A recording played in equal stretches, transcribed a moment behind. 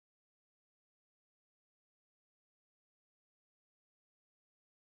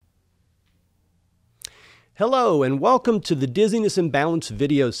Hello and welcome to the Dizziness and Balance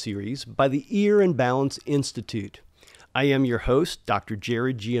video series by the Ear and Balance Institute. I am your host, Dr.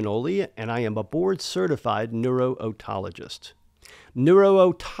 Jared Gianoli, and I am a board-certified neuro-otologist.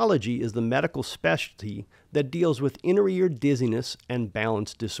 Neuro-otology is the medical specialty that deals with inner ear dizziness and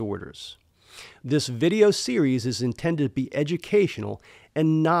balance disorders. This video series is intended to be educational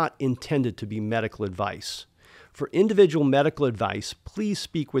and not intended to be medical advice. For individual medical advice, please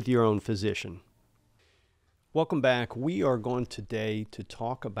speak with your own physician. Welcome back. We are going today to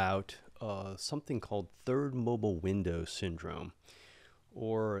talk about something called third mobile window syndrome,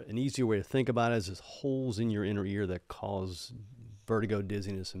 or an easier way to think about it is holes in your inner ear that cause vertigo,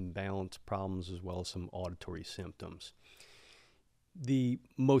 dizziness, and balance problems, as well as some auditory symptoms. The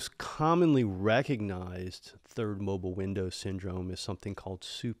most commonly recognized third mobile window syndrome is something called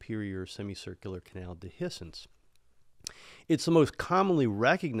superior semicircular canal dehiscence. It's the most commonly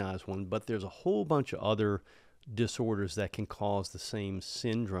recognized one, but there's a whole bunch of other disorders that can cause the same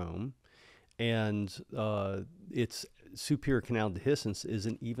syndrome, and its superior canal dehiscence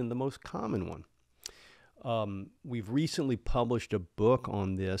isn't even the most common one. We've recently published a book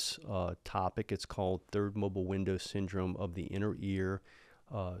on this topic. It's called Third Mobile Window Syndrome of the Inner Ear,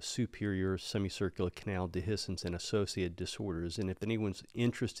 Superior Semicircular Canal Dehiscence and Associated Disorders. And if anyone's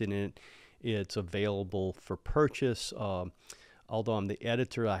interested in it, it's available for purchase. Although I'm the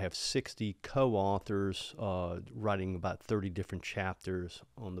editor, I have 60 co-authors writing about 30 different chapters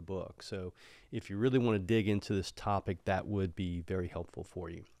on the book. So if you really want to dig into this topic, that would be very helpful for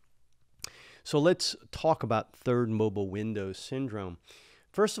you. So let's talk about third mobile window syndrome.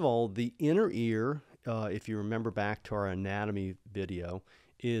 First of all, the inner ear, if you remember back to our anatomy video,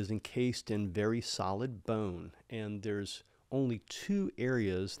 is encased in very solid bone, and there's only two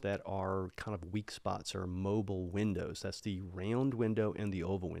areas that are kind of weak spots or mobile windows. That's the round window and the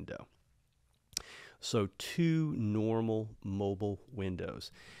oval window. So two normal mobile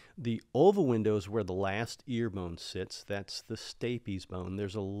windows. The oval window is where the last ear bone sits. That's the stapes bone.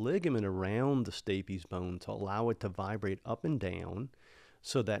 There's a ligament around the stapes bone to allow it to vibrate up and down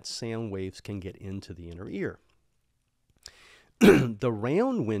so that sound waves can get into the inner ear. The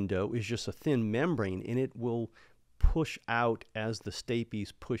round window is just a thin membrane, and it will push out as the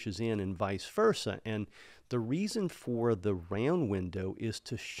stapes pushes in and vice versa. And the reason for the round window is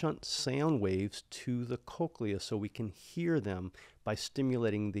to shunt sound waves to the cochlea so we can hear them by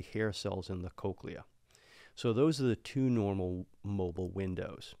stimulating the hair cells in the cochlea. So those are the two normal mobile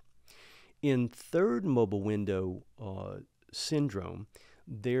windows. In third mobile window syndrome,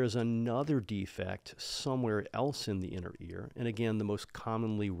 there's another defect somewhere else in the inner ear, and again, the most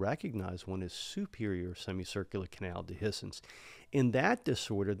commonly recognized one is superior semicircular canal dehiscence. In that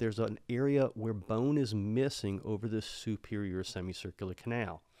disorder, there's an area where bone is missing over the superior semicircular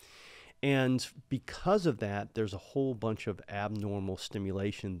canal. And because of that, there's a whole bunch of abnormal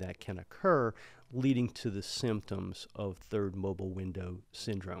stimulation that can occur, leading to the symptoms of third mobile window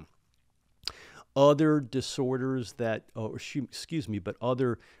syndrome. Other disorders that, but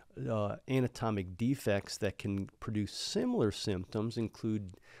other anatomic defects that can produce similar symptoms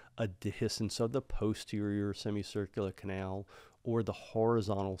include a dehiscence of the posterior semicircular canal or the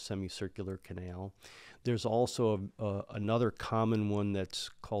horizontal semicircular canal. There's also another common one that's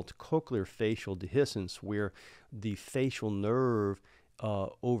called cochlear facial dehiscence, where the facial nerve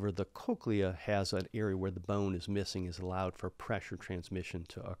over the cochlea has an area where the bone is missing, is allowed for pressure transmission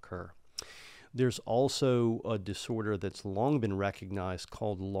to occur. There's also a disorder that's long been recognized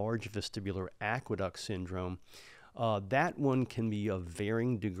called large vestibular aqueduct syndrome. That one can be of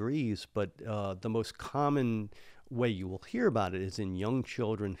varying degrees, but the most common way you will hear about it is in young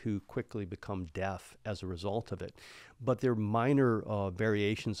children who quickly become deaf as a result of it. But there are minor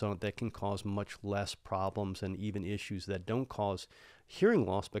variations on it that can cause much less problems, and even issues that don't cause hearing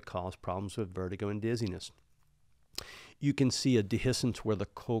loss but cause problems with vertigo and dizziness. You can see a dehiscence where the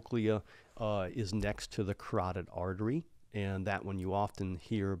cochlea is next to the carotid artery, and that one you often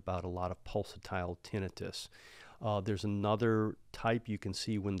hear about a lot of pulsatile tinnitus. There's another type you can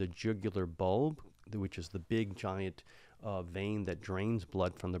see when the jugular bulb, which is the big giant vein that drains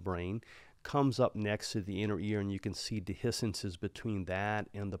blood from the brain, comes up next to the inner ear, and you can see dehiscences between that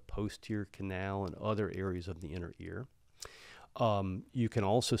and the posterior canal and other areas of the inner ear. You can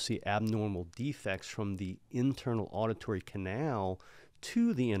also see abnormal defects from the internal auditory canal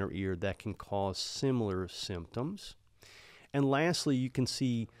to the inner ear that can cause similar symptoms. And lastly, you can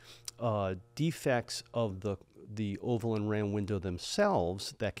see defects of the oval and round window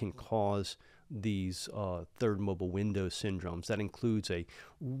themselves that can cause these third mobile window syndromes. That includes a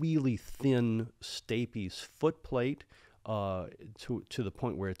really thin stapes footplate to the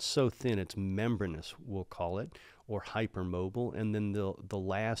point where it's so thin it's membranous, we'll call it, or hypermobile. And then the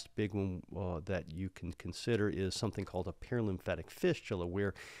last big one that you can consider is something called a perilymphatic fistula,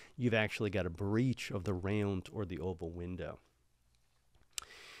 where you've actually got a breach of the round or the oval window.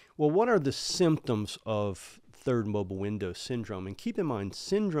 Well, what are the symptoms of third mobile window syndrome? And keep in mind,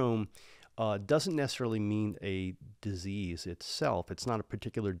 syndrome doesn't necessarily mean a disease itself. It's not a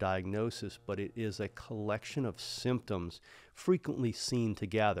particular diagnosis, but it is a collection of symptoms frequently seen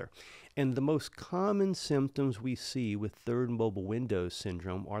together. And the most common symptoms we see with third mobile window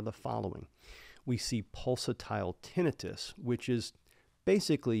syndrome are the following. We see pulsatile tinnitus, which is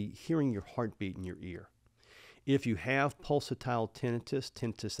basically hearing your heartbeat in your ear. If you have pulsatile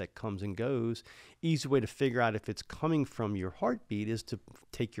tinnitus that comes and goes, easy way to figure out if it's coming from your heartbeat is to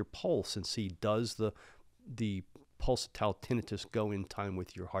take your pulse and see, does the pulsatile tinnitus go in time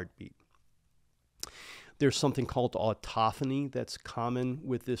with your heartbeat? There's something called autophony that's common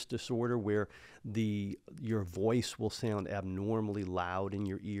with this disorder, where your voice will sound abnormally loud in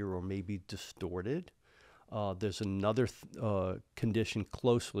your ear or maybe distorted. There's another condition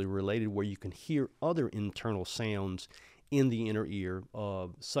closely related where you can hear other internal sounds in the inner ear,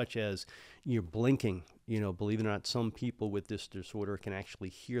 such as you're blinking. Believe it or not, some people with this disorder can actually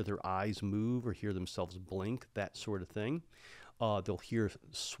hear their eyes move or hear themselves blink, that sort of thing. They'll hear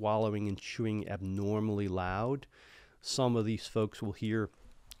swallowing and chewing abnormally loud. Some of these folks will hear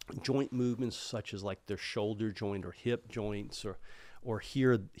joint movements such as like their shoulder joint or hip joints, or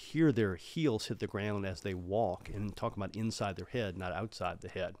hear their heels hit the ground as they walk, and talk about inside their head, not outside the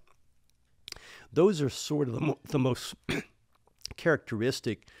head. Those are sort of the most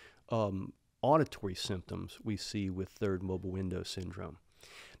characteristic auditory symptoms we see with third mobile window syndrome.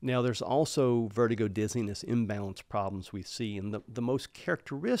 Now, there's also vertigo, dizziness, imbalance problems we see, and the most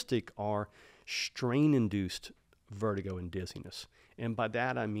characteristic are strain-induced vertigo and dizziness. And by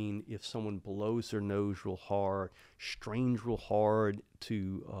that I mean if someone blows their nose real hard, strains real hard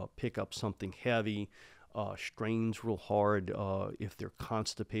to pick up something heavy, strains real hard if they're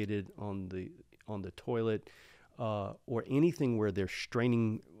constipated on the toilet, or anything where they're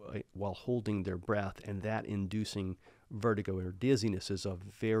straining while holding their breath, and that inducing vertigo or dizziness is a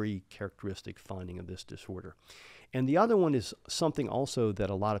very characteristic finding of this disorder. And the other one is something also that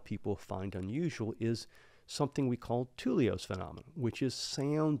a lot of people find unusual, is something we call Tullio's phenomenon, which is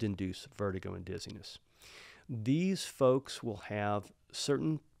sound-induced vertigo and dizziness. These folks will have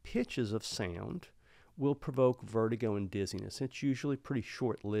certain pitches of sound will provoke vertigo and dizziness. It's usually pretty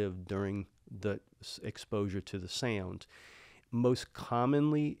short-lived during the exposure to the sound. Most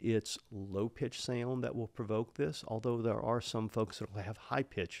commonly, it's low-pitch sound that will provoke this, although there are some folks that will have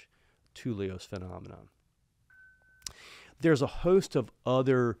high-pitch Tullio's phenomenon. There's a host of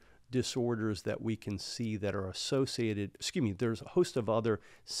other disorders that we can see that are associated, there's a host of other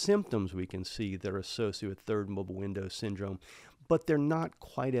symptoms we can see that are associated with third mobile window syndrome, but they're not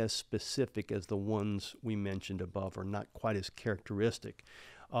quite as specific as the ones we mentioned above, or not quite as characteristic.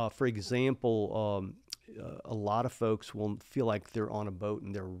 For example, a lot of folks will feel like they're on a boat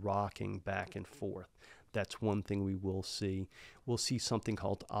and they're rocking back and forth. That's one thing we will see. We'll see something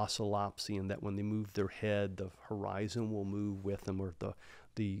called oscillopsy, and that when they move their head, the horizon will move with them, or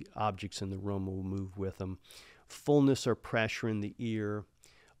the objects in the room will move with them. Fullness or pressure in the ear,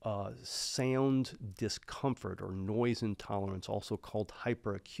 sound discomfort or noise intolerance, also called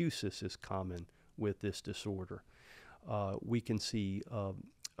hyperacusis, is common with this disorder. We can see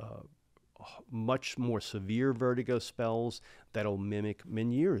much more severe vertigo spells that'll mimic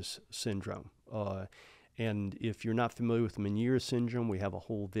Meniere's syndrome. And if you're not familiar with Meniere's syndrome, we have a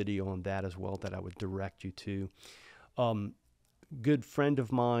whole video on that as well that I would direct you to. Good friend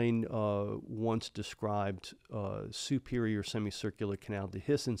of mine once described superior semicircular canal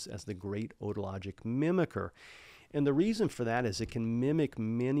dehiscence as the great otologic mimicker. And the reason for that is it can mimic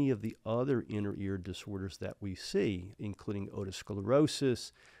many of the other inner ear disorders that we see, including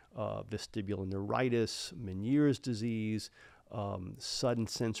otosclerosis, vestibular neuritis, Meniere's disease, sudden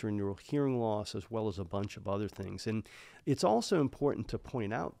sensory neural hearing loss, as well as a bunch of other things. And it's also important to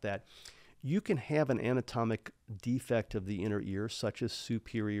point out that you can have an anatomic defect of the inner ear, such as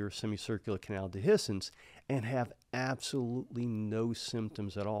superior semicircular canal dehiscence, and have absolutely no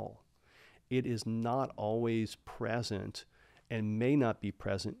symptoms at all. It is not always present and may not be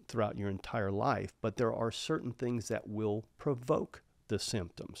present throughout your entire life, but there are certain things that will provoke the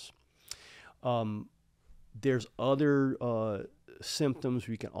symptoms. There's other symptoms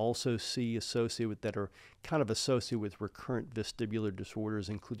we can also see associated with that are kind of associated with recurrent vestibular disorders,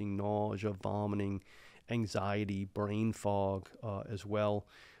 including nausea, vomiting, anxiety, brain fog as well.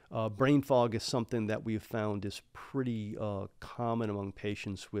 Brain fog is something that we've found is pretty common among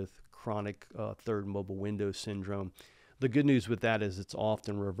patients with chronic third mobile window syndrome. The good news with that is it's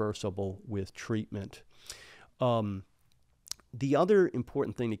often reversible with treatment. The other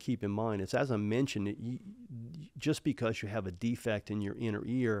important thing to keep in mind is, as I mentioned, just because you have a defect in your inner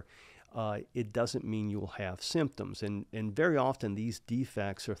ear, it doesn't mean you'll have symptoms. And very often these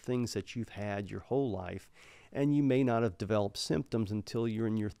defects are things that you've had your whole life, and you may not have developed symptoms until you're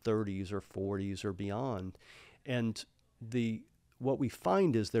in your 30s or 40s or beyond. And what we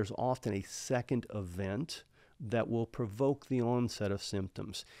find is there's often a second event that will provoke the onset of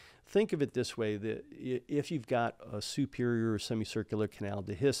symptoms. Think of it this way, that if you've got a superior or semicircular canal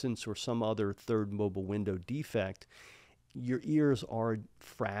dehiscence or some other third mobile window defect, your ears are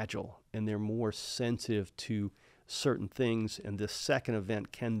fragile and they're more sensitive to certain things, and this second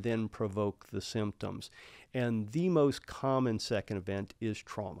event can then provoke the symptoms. And the most common second event is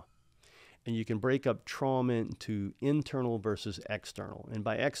trauma. And you can break up trauma into internal versus external. And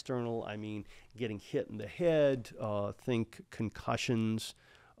by external, I mean getting hit in the head, think concussions,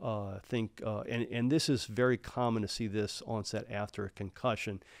 and this is very common to see this onset after a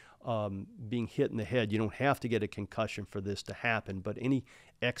concussion. Being hit in the head, you don't have to get a concussion for this to happen, but any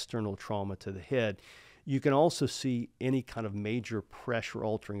external trauma to the head. You can also see any kind of major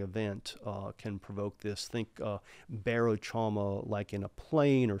pressure-altering event can provoke this. Think barotrauma like in a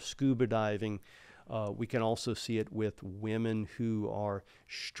plane or scuba diving. We can also see it with women who are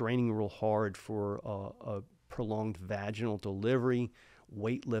straining real hard for a prolonged vaginal delivery,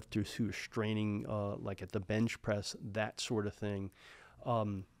 weightlifters who are straining like at the bench press, that sort of thing.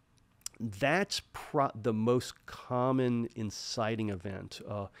 That's the most common inciting event.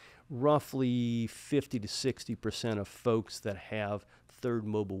 Roughly 50 to 60% of folks that have third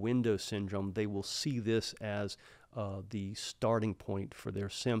mobile window syndrome, they will see this as the starting point for their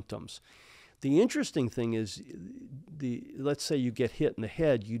symptoms. The interesting thing is, let's say you get hit in the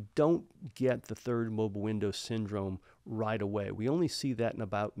head, you don't get the third mobile window syndrome right away. We only see that in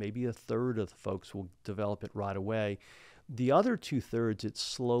about maybe a third of the folks will develop it right away. The other 2/3, it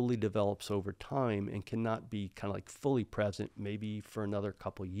slowly develops over time and cannot be kind of like fully present maybe for another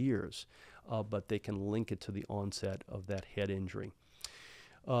couple years, but they can link it to the onset of that head injury.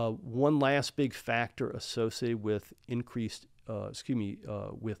 One last big factor associated with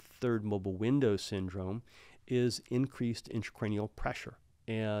with third mobile window syndrome is increased intracranial pressure.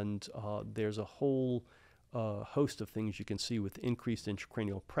 And there's a whole host of things you can see with increased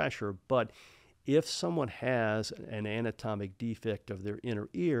intracranial pressure, but if someone has an anatomic defect of their inner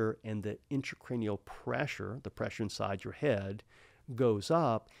ear and the intracranial pressure, the pressure inside your head, goes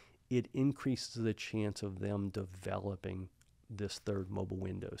up, it increases the chance of them developing this third mobile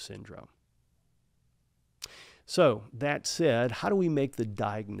window syndrome. So that said, how do we make the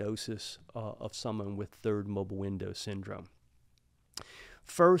diagnosis of someone with third mobile window syndrome?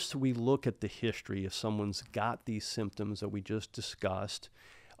 First, we look at the history. If someone's got these symptoms that we just discussed,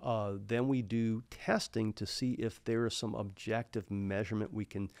 then we do testing to see if there is some objective measurement we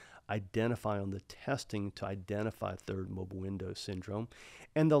can identify on the testing to identify third mobile window syndrome.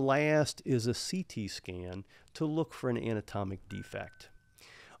 And the last is a CT scan to look for an anatomic defect.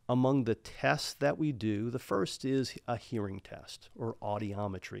 Among the tests that we do, the first is a hearing test or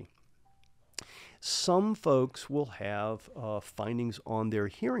audiometry. Some folks will have findings on their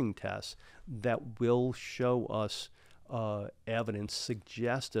hearing tests that will show us evidence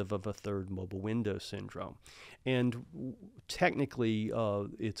suggestive of a third mobile window syndrome. And technically,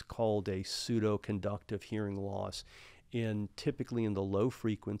 it's called a pseudoconductive hearing loss. And typically in the low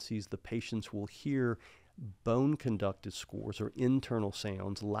frequencies, the patients will hear bone-conducted scores or internal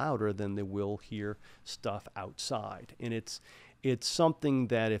sounds louder than they will hear stuff outside. And it's something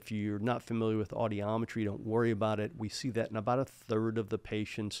that if you're not familiar with audiometry, don't worry about it. We see that in about a third of the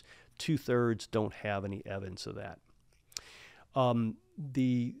patients. 2/3 don't have any evidence of that.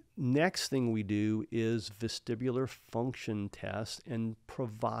 The next thing we do is vestibular function test and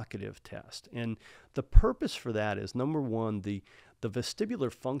provocative test. And the purpose for that is, number one, the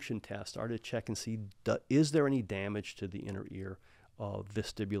vestibular function tests are to check and see, is there any damage to the inner ear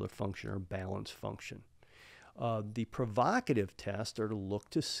vestibular function or balance function. The provocative tests are to look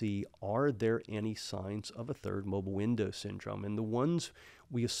to see, are there any signs of a third mobile window syndrome? And the ones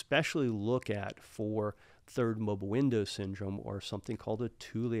we especially look at for third mobile window syndrome are something called a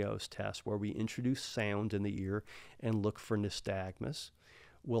Tulios test, where we introduce sound in the ear and look for nystagmus.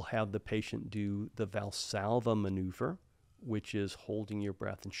 We'll have the patient do the Valsalva maneuver, which is holding your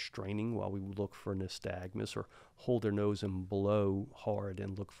breath and straining while we look for nystagmus, or hold their nose and blow hard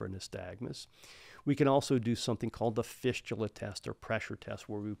and look for nystagmus. We can also do something called the fistula test or pressure test,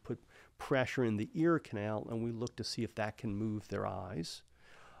 where we put pressure in the ear canal and we look to see if that can move their eyes.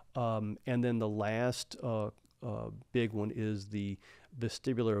 And then the last big one is the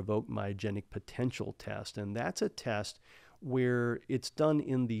vestibular evoked myogenic potential test. And that's a test where it's done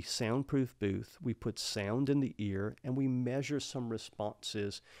in the soundproof booth. We put sound in the ear and we measure some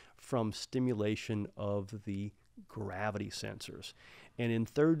responses from stimulation of the gravity sensors. And in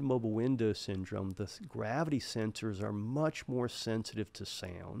third mobile window syndrome, the gravity sensors are much more sensitive to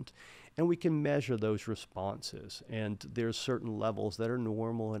sound, and we can measure those responses. And there's certain levels that are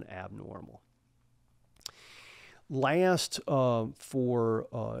normal and abnormal. Last,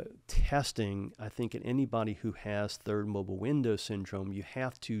 for testing, I think in anybody who has third mobile window syndrome, you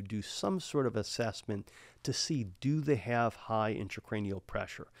have to do some sort of assessment to see, do they have high intracranial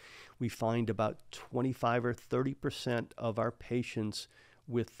pressure? We find about 25 or 30% of our patients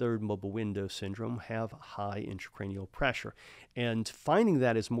with third mobile window syndrome have high intracranial pressure. And finding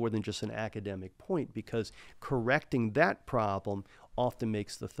that is more than just an academic point, because correcting that problem often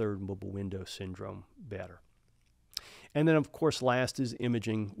makes the third mobile window syndrome better. And then, of course, last is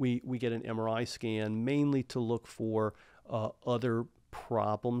imaging. We get an MRI scan mainly to look for other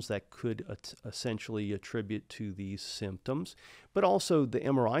problems that could essentially attribute to these symptoms. But also the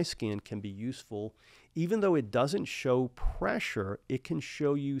MRI scan can be useful. Even though it doesn't show pressure, it can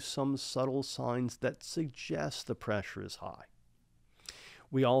show you some subtle signs that suggest the pressure is high.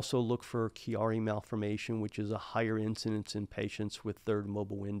 We also look for Chiari malformation, which is a higher incidence in patients with third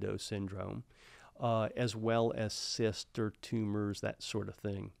mobile window syndrome, as well as cysts or tumors, that sort of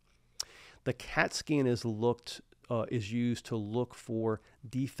thing. The CAT scan is used to look for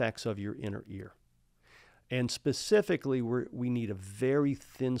defects of your inner ear. And specifically, we need a very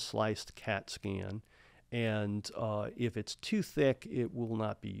thin sliced CAT scan. And if it's too thick, it will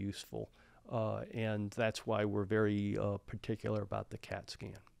not be useful. And that's why we're very particular about the CAT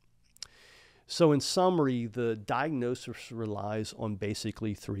scan. So in summary, the diagnosis relies on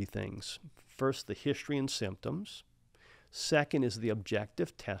basically three things. First, the history and symptoms. Second is the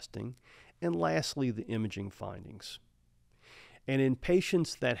objective testing. And lastly, the imaging findings. And in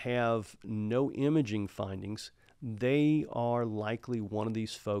patients that have no imaging findings, they are likely one of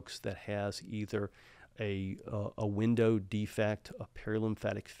these folks that has either a window defect, a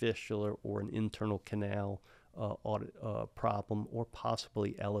perilymphatic fistula, or an internal canal problem, or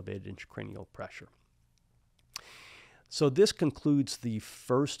possibly elevated intracranial pressure. So this concludes the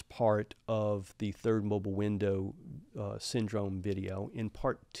first part of the third mobile window syndrome video. In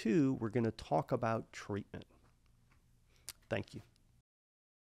part 2, we're going to talk about treatment. Thank you.